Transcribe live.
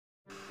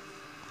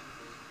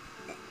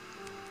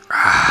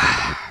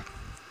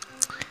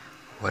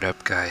What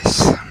up,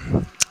 guys?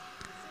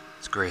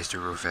 It's Grace the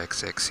Roof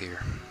XX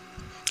here.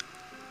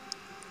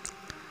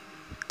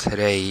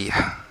 Today,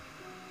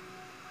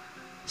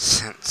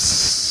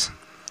 since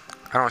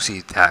I don't see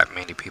that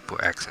many people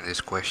asking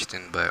this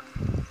question, but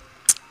the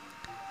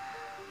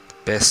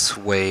best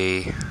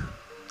way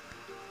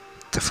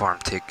to farm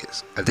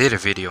tickets. I did a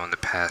video in the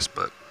past,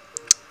 but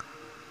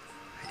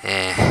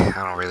I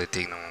don't really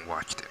think no one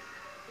watched it.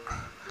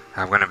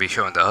 I'm gonna be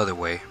showing the other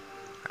way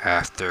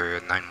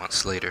after 9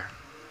 months later.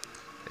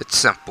 It's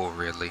simple,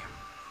 really.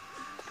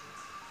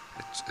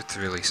 It's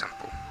really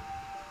simple.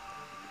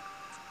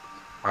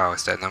 Wow,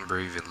 is that number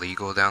even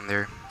legal down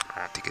there?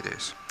 I don't think it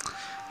is.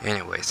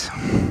 Anyways,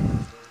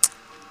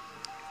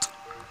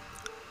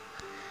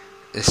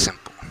 it's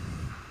simple.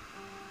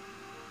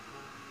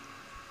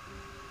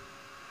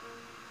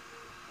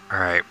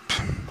 Alright.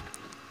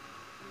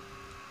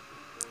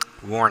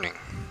 Warning.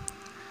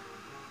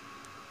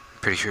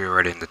 Pretty sure you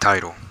read it in the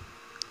title.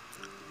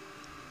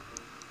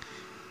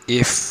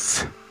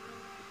 If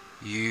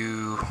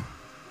you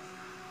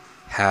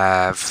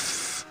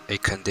have a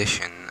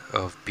condition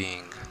of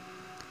being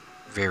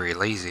very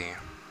lazy,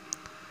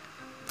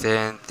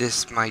 then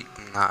this might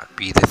not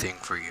be the thing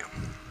for you.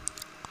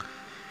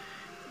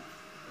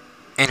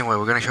 Anyway,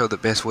 we're gonna show the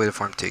best way to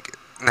farm ticket.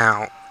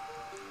 Now,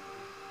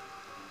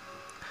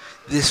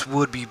 this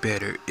would be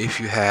better if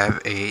you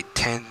have a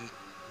 10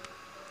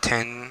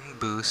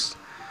 boost,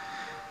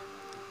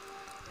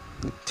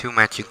 2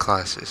 matching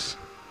classes.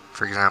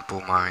 For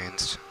example,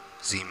 mine's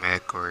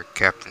Z-Mech or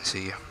Captain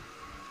C,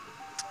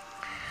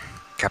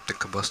 Captain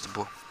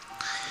Combustible,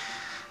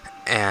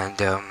 and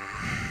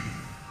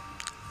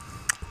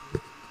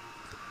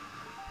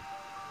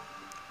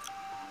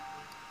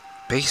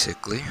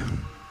basically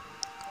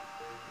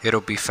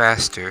it'll be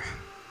faster.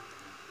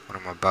 What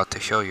I'm about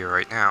to show you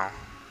right now,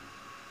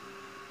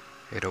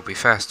 it'll be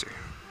faster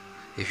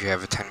if you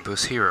have a 10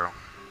 boost hero.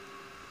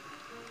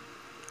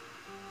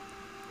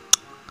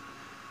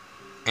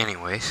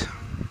 Anyways,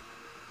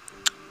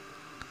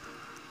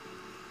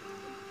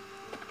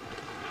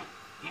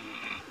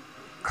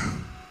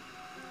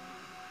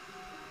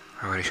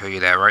 I'm going to show you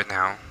that right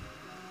now.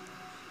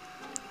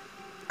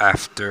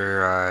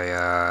 After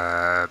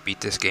I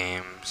beat this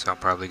game, so I'm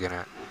probably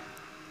gonna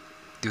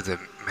do the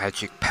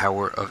magic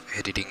power of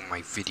editing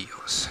my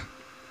videos.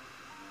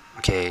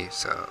 Okay,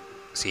 so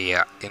see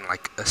ya in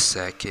like a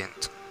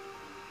second.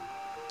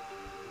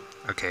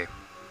 Okay.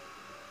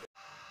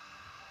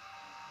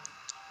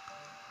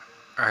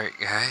 Alright,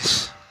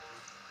 guys.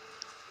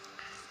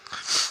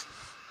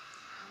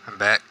 I'm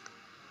back.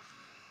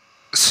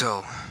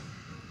 So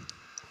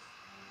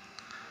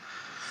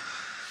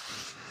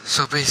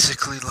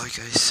basically, like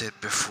I said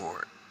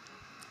before,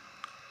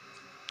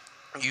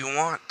 you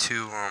want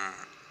to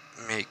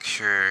make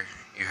sure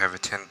you have a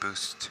 10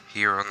 boost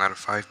hero, not a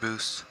 5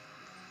 boost,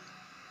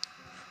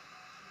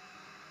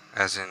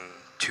 as in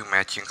 2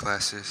 matching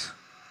classes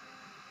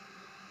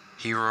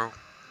hero.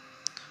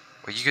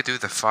 Well, you could do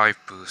the 5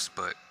 boost,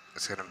 but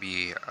it's gonna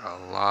be a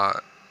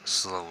lot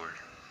slower.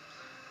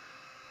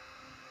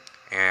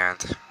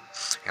 And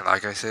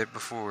like I said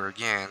before,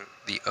 again,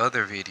 the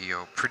other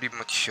video pretty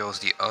much shows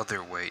the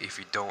other way. If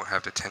you don't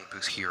have the 10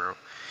 boost hero,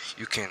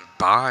 you can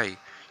buy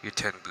your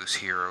 10 boost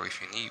hero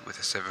if you need with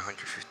the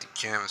 750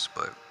 gems,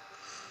 but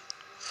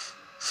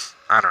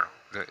I don't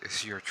know,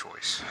 it's your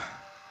choice.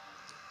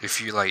 If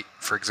you like,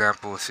 for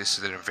example, if this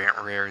is an event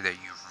rare that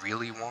you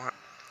really want,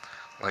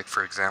 like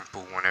for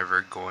example,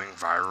 whenever going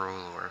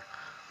viral or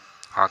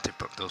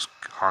those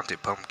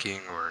Haunted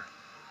Pumpkin or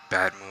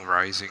Bad Moon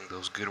Rising,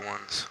 those good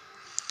ones,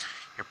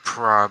 you're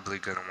probably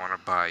gonna want to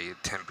buy a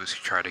 10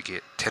 boost. Try to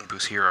get 10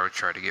 boost hero.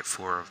 Try to get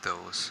 4 of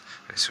those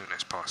as soon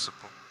as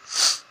possible,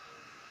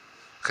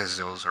 because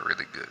those are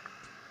really good.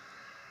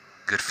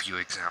 Good few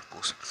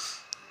examples.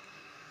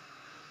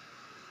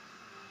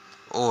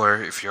 Or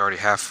if you already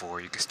have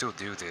 4, you can still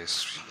do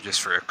this just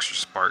for extra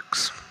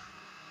sparks.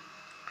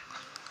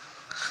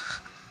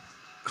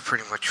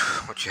 Pretty much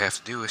what you have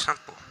to do is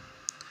simple.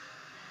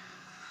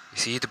 You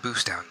see the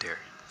boost down there,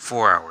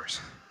 4 hours.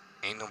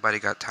 Ain't nobody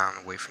got time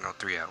to wait for no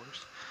 3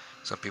 hours.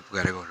 Some people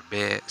gotta go to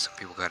bed. Some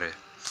people gotta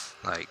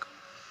like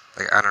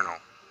I don't know.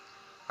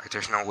 Like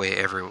there's no way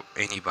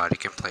anybody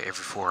can play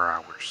every 4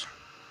 hours.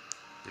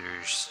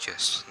 There's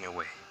just no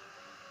way.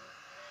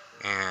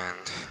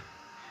 And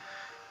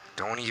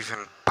don't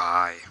even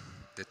buy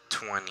the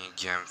 20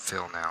 gem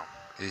fill now.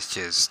 It's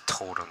just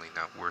totally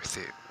not worth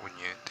it when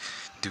you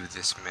do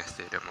this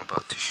method I'm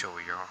about to show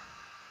y'all.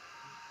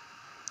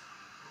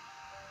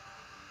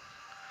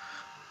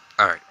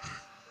 Alright.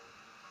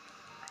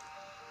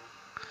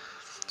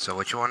 So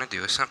what you want to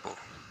do is simple.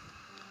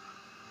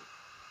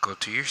 Go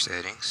to your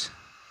settings.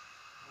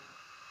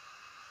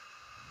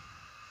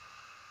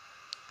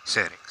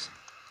 Settings.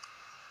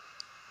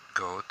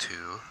 Go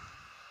to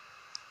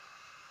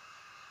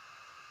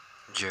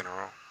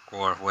general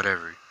or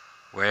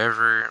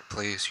wherever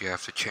place you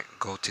have to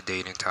go to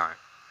date and time.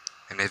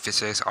 And if it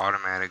says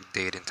automatic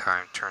date and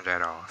time, turn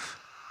that off.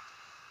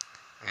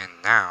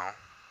 And now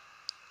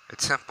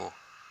it's simple.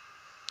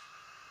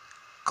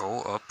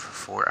 go up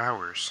 4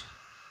 hours.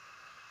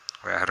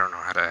 Wait, I don't know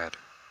how to add.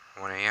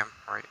 1 a.m.,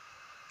 right?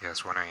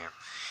 Yes, 1 a.m.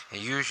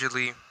 And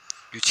usually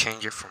you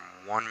change it from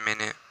 1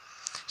 minute.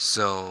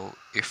 So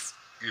if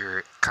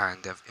you're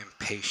kind of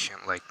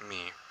impatient like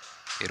me,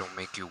 it'll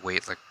make you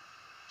wait like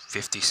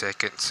 50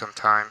 seconds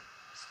sometimes,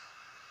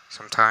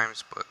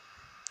 but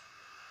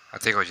I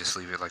think I'll just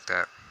leave it like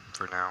that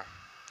for now.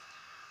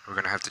 We're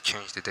gonna have to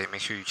change the date.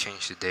 Make sure you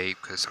change the date,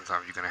 because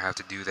sometimes you're gonna have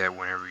to do that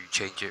whenever you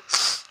change it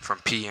from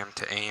PM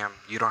to AM.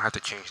 You don't have to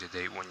change the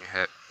date when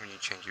you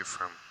change it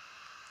from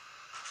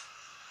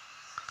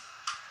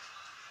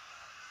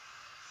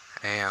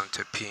AM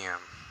to PM.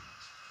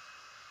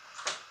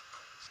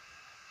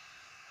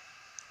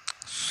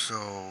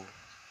 So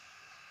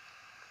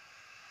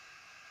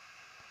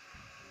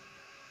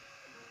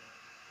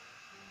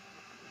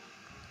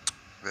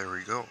there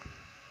we go.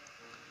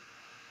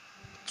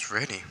 It's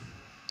ready.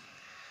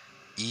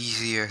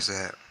 Easy as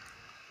that.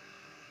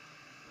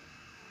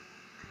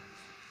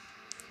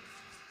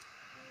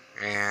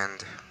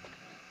 And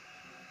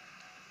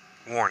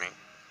warning.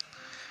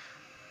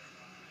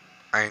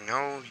 I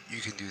know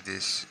you can do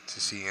this to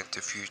see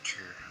into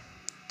future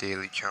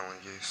daily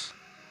challenges,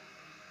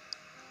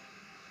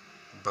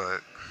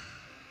 but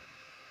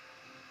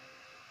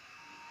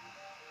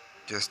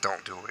just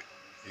don't do it.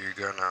 You're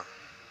gonna,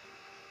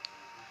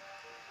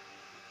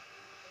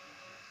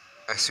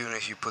 as soon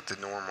as you put the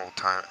normal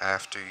time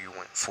after you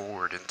went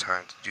forward in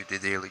time to do the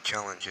daily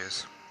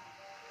challenges,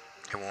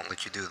 it won't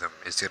let you do them.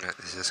 It's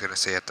just gonna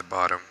say at the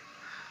bottom,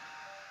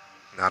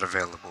 not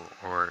available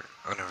or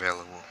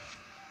unavailable.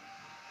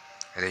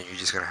 And then you're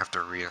just gonna have to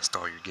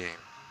reinstall your game.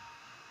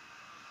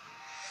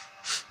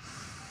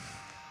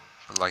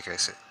 But like I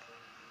said,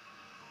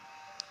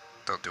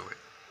 don't do it.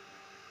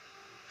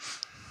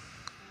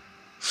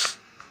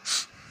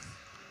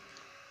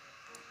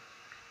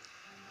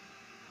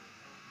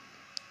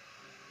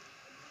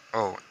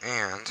 Oh,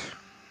 and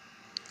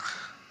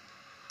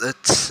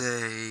let's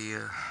say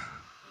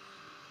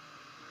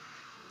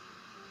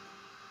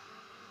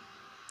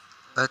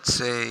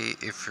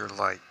if you're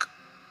like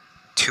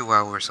 2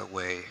 hours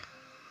away,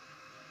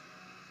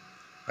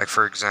 like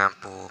for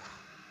example,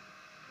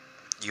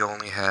 you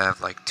only have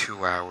like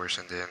 2 hours,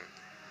 and then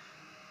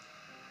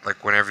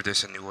like whenever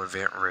there's a new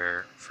event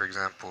rare, for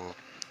example,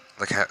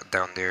 like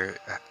down there,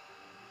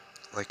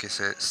 like I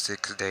said,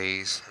 6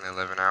 days and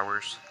 11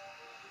 hours.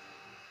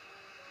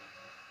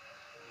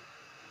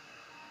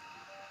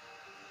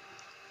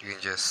 You can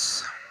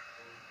just,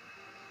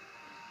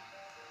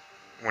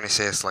 when it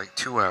says like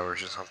 2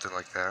 hours or something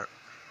like that,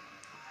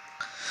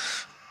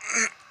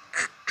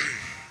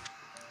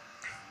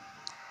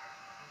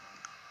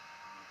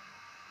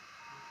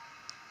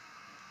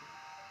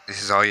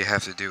 this is all you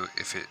have to do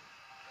if it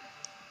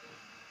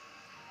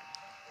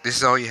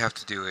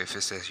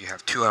says you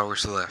have 2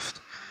 hours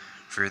left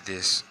for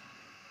this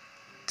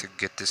to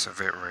get this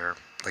event rare.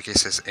 Like it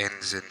says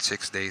ends in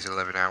 6 days,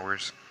 11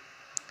 hours.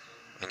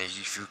 And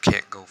if you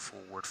can't go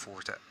forward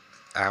 4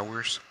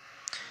 hours,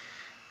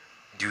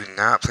 do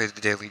not play the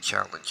daily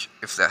challenge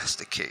if that's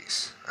the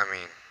case. I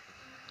mean,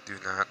 do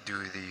not do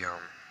the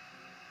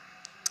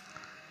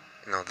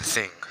the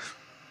thing.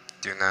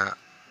 Do not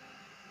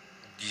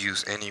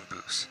use any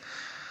boost.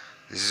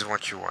 This is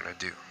what you want to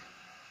do.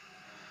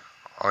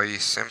 All you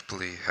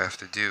simply have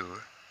to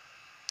do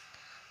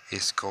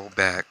is go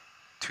back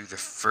to the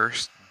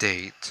first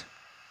date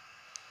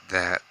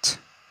that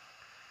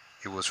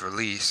it was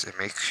released and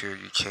make sure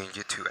you change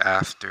it to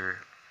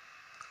after.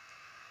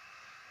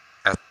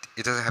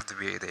 It doesn't have to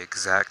be the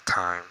exact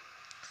time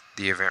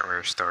the event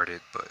rare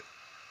started, but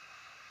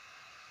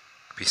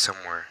be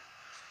somewhere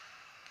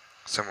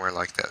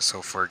like that.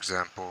 So for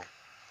example,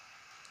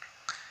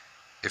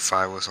 if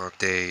I was on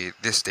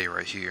this day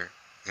right here,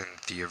 and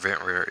the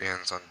event rare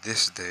ends on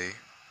this day,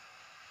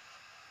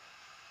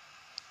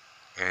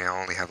 and I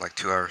only have like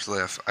 2 hours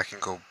left, I can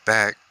go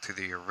back to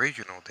the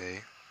original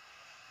day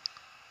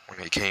when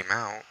it came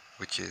out,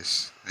 which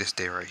is this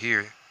day right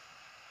here,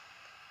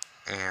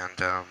 and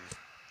then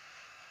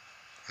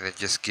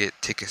just get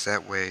tickets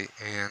that way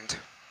and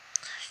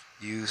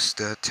use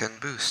the 10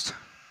 boost.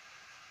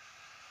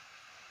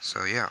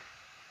 So yeah.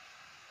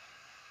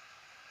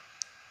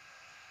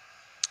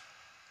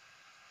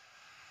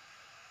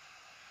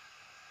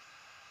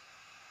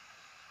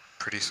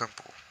 Pretty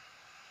simple.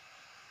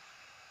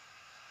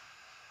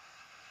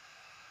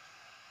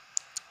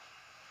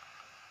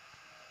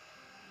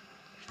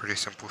 Pretty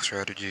simple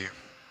strategy.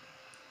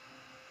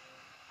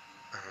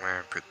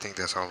 I think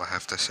that's all I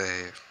have to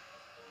say.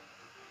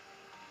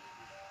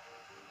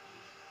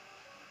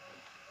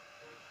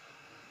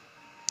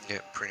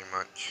 Yeah, pretty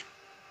much.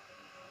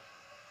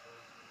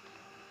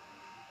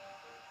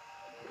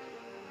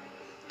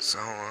 So,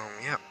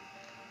 yeah.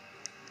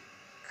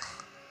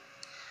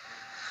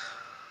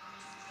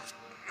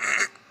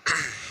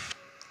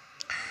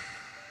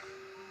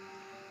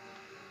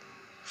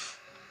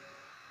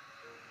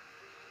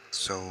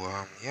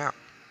 So, yeah.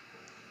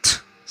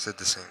 Said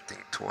the same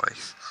thing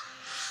twice.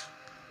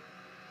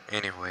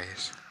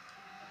 Anyways,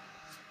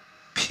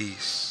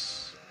 peace.